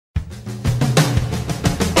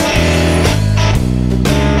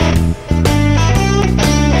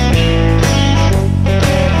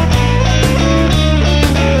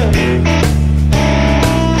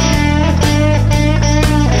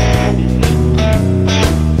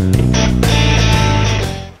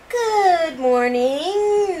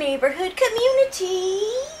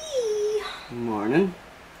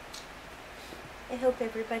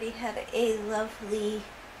everybody had a lovely,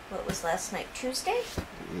 what was last night, Tuesday?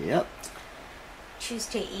 Yep.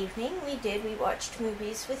 Tuesday evening we watched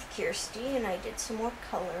movies with Kirsty and I did some more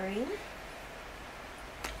coloring.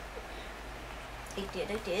 I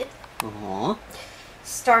did. Aww.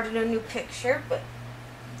 Started a new picture, but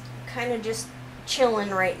kind of just chilling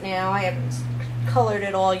right now. I haven't colored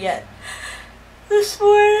it all yet. This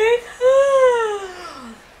morning.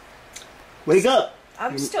 Wake up!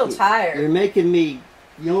 I'm still tired. You're making me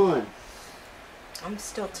yawn. I'm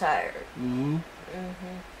still tired.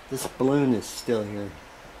 This balloon is still here.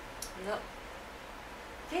 Yep.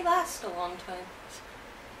 They last a long time.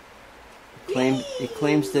 It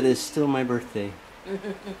claims that it's still my birthday.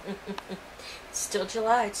 It's still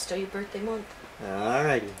July. It's still your birthday month.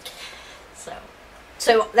 Alrighty.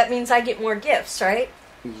 So that means I get more gifts, right?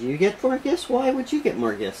 You get more gifts? Why would you get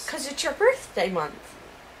more gifts? Because it's your birthday month.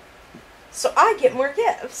 So I get more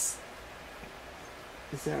gifts.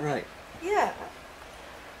 Is that right? Yeah.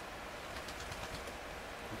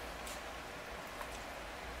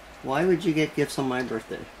 Why would you get gifts on my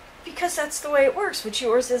birthday? Because that's the way it works, which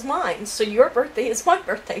yours is mine. So your birthday is my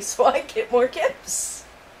birthday, so I get more gifts.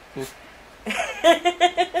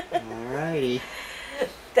 Alrighty.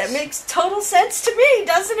 That makes total sense to me,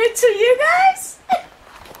 doesn't it to you guys?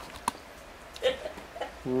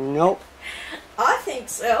 Nope. I think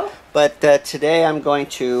so. But today I'm going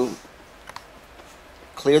to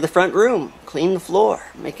clear the front room, clean the floor,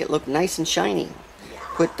 make it look nice and shiny. Yeah.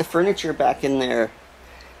 Put the furniture back in there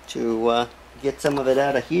to get some of it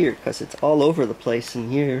out of here because it's all over the place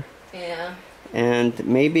in here. Yeah. And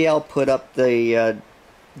maybe I'll put up the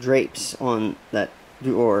drapes on that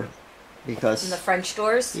door because... And the French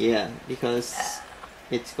doors? Yeah, because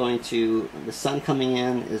it's going to... The sun coming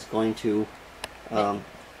in is going to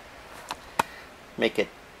make it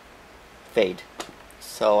fade.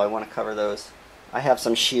 So I want to cover those. I have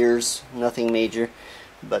some shears, nothing major,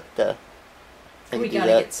 but we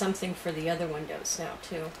gotta get something for the other windows now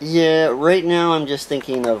too. Yeah, right now I'm just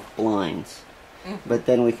thinking of blinds. But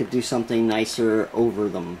then we could do something nicer over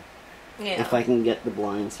them. Yeah. If I can get the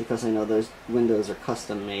blinds, because I know those windows are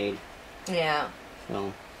custom made. Yeah.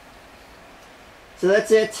 So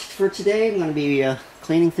that's it for today. I'm going to be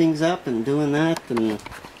cleaning things up and doing that. And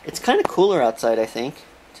it's kind of cooler outside, I think,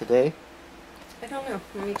 today. I don't know.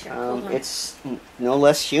 Let me check. Hold on. It's no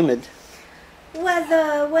less humid.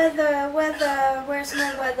 Weather. Where's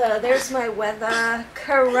my weather? There's my weather.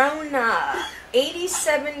 Corona.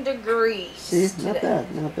 87 degrees. See, today.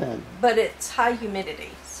 not bad. But it's high humidity.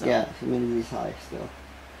 So. Yeah, humidity's high still.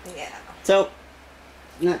 Yeah. So,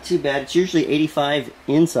 not too bad. It's usually 85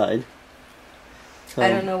 inside. So I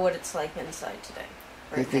don't know what it's like inside today.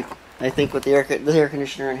 I think with the air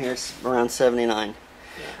conditioner in here, it's around 79.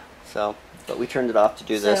 Yeah. So, but we turned it off to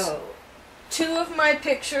do this. So, 2 of my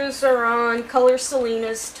pictures are on Color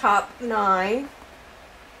Selena's top 9.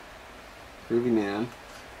 Groovy man.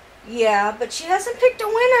 Yeah, but she hasn't picked a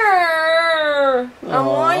winner. Aww. I'm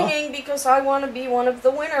whining because I want to be one of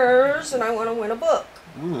the winners and I want to win a book.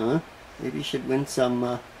 Maybe you should win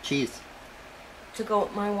some cheese. To go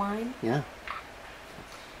with my wine? Yeah.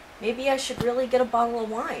 Maybe I should really get a bottle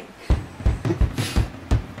of wine.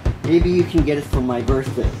 Maybe you can get it for my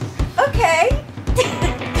birthday. Okay.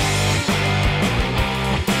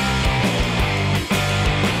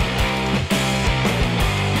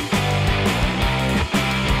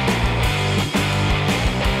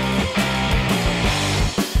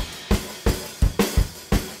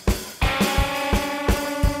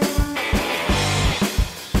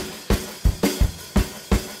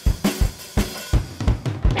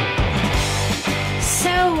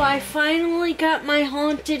 I finally got my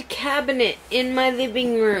haunted cabinet in my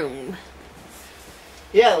living room.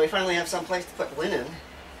 Yeah, we finally have some place to put linen.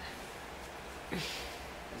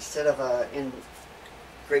 Instead of in a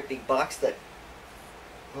great big box that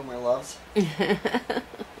Boomer loves.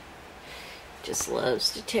 Just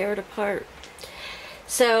loves to tear it apart.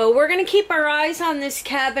 So we're going to keep our eyes on this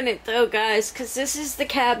cabinet though, guys, because this is the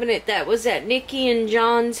cabinet that was at Nikki and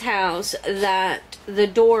John's house that the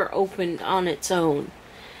door opened on its own.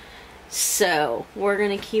 So, we're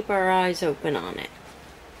going to keep our eyes open on it.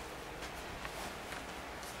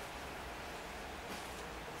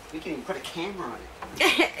 We can even put a camera on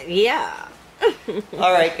it. Yeah.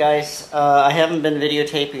 Alright guys, I haven't been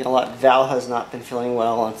videotaping a lot. Val has not been feeling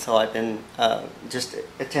well, and so I've been just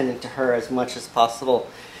attending to her as much as possible.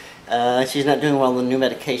 She's not doing well with the new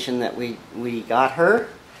medication that we got her,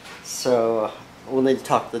 so we'll need to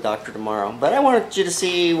talk to the doctor tomorrow. But I wanted you to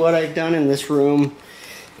see what I've done in this room.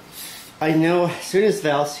 I know as soon as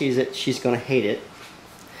Val sees it, she's going to hate it.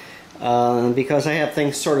 because I have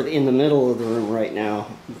things sort of in the middle of the room right now,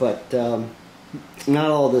 but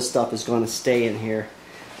not all this stuff is going to stay in here.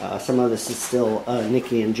 Some of this is still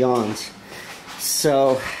Nikki and John's.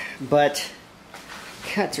 So, but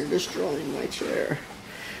cats are destroying my chair.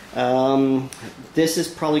 This is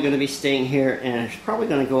probably going to be staying here, and it's probably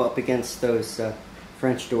going to go up against those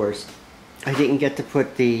French doors. I didn't get to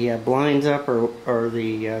put the blinds up or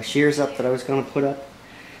the shears up that I was going to put up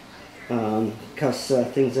because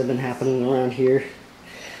things have been happening around here.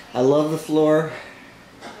 I love the floor.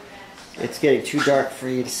 It's getting too dark for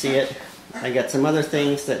you to see it. I got some other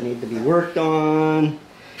things that need to be worked on,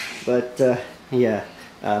 but yeah,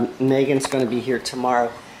 Megan's going to be here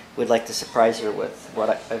tomorrow. We'd like to surprise her with what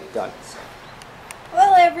I've done. So.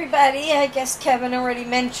 Well, everybody, I guess Kevin already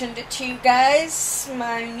mentioned it to you guys.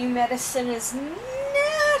 My new medicine is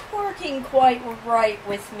not working quite right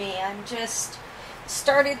with me. I'm just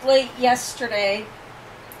started late yesterday,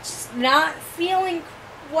 just not feeling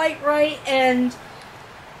quite right, and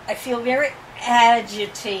I feel very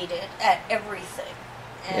agitated at everything.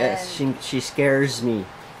 And yes, she scares me.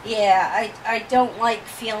 Yeah, I don't like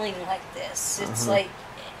feeling like this. It's like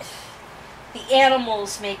the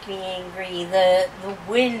animals make me angry, the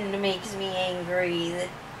wind makes me angry,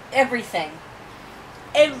 everything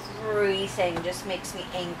just makes me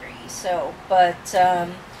angry. So, but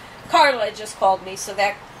Carla just called me, so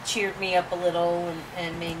that cheered me up a little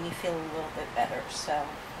and made me feel a little bit better. So,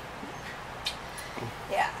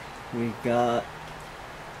 yeah. We got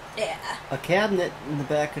a cabinet in the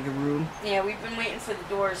back of the room. Yeah, we've been waiting for the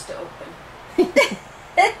doors to open.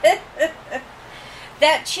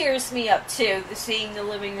 That cheers me up too, seeing the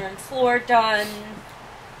living room floor done.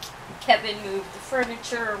 Kevin moved the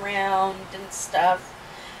furniture around and stuff.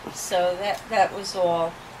 So that was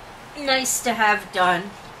all nice to have done.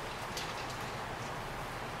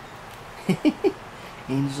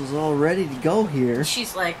 Angel's all ready to go here.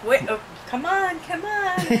 She's like, wait, oh, come on,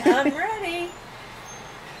 I'm ready.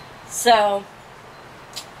 So,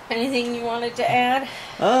 anything you wanted to add?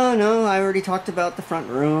 Oh no, I already talked about the front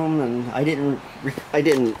room, and I didn't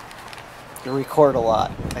record a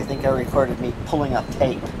lot. I think I recorded me pulling up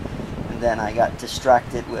tape, and then I got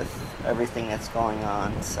distracted with everything that's going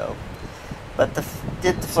on. So, but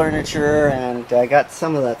did the furniture, and I got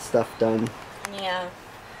some of that stuff done. Yeah,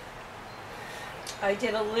 I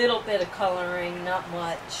did a little bit of coloring, not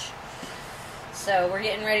much. So we're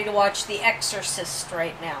getting ready to watch The Exorcist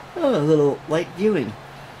right now. Oh, a little light viewing.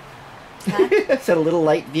 Huh? I said a little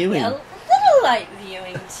light viewing. Yeah, a little light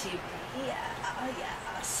viewing TV.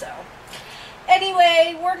 Yeah. So,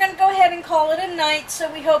 anyway, we're going to go ahead and call it a night.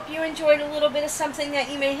 So we hope you enjoyed a little bit of something that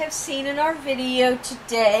you may have seen in our video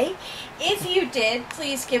today. If you did,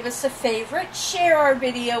 please give us a favorite. Share our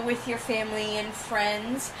video with your family and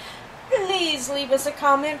friends. Please leave us a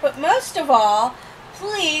comment. But most of all,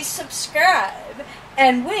 please subscribe.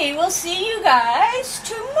 And we will see you guys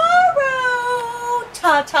tomorrow.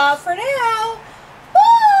 Ta-ta for now.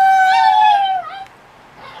 Bye.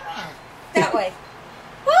 That way.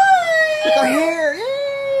 Bye. Look over here.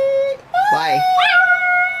 Yay. Bye.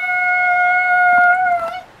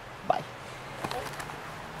 Bye.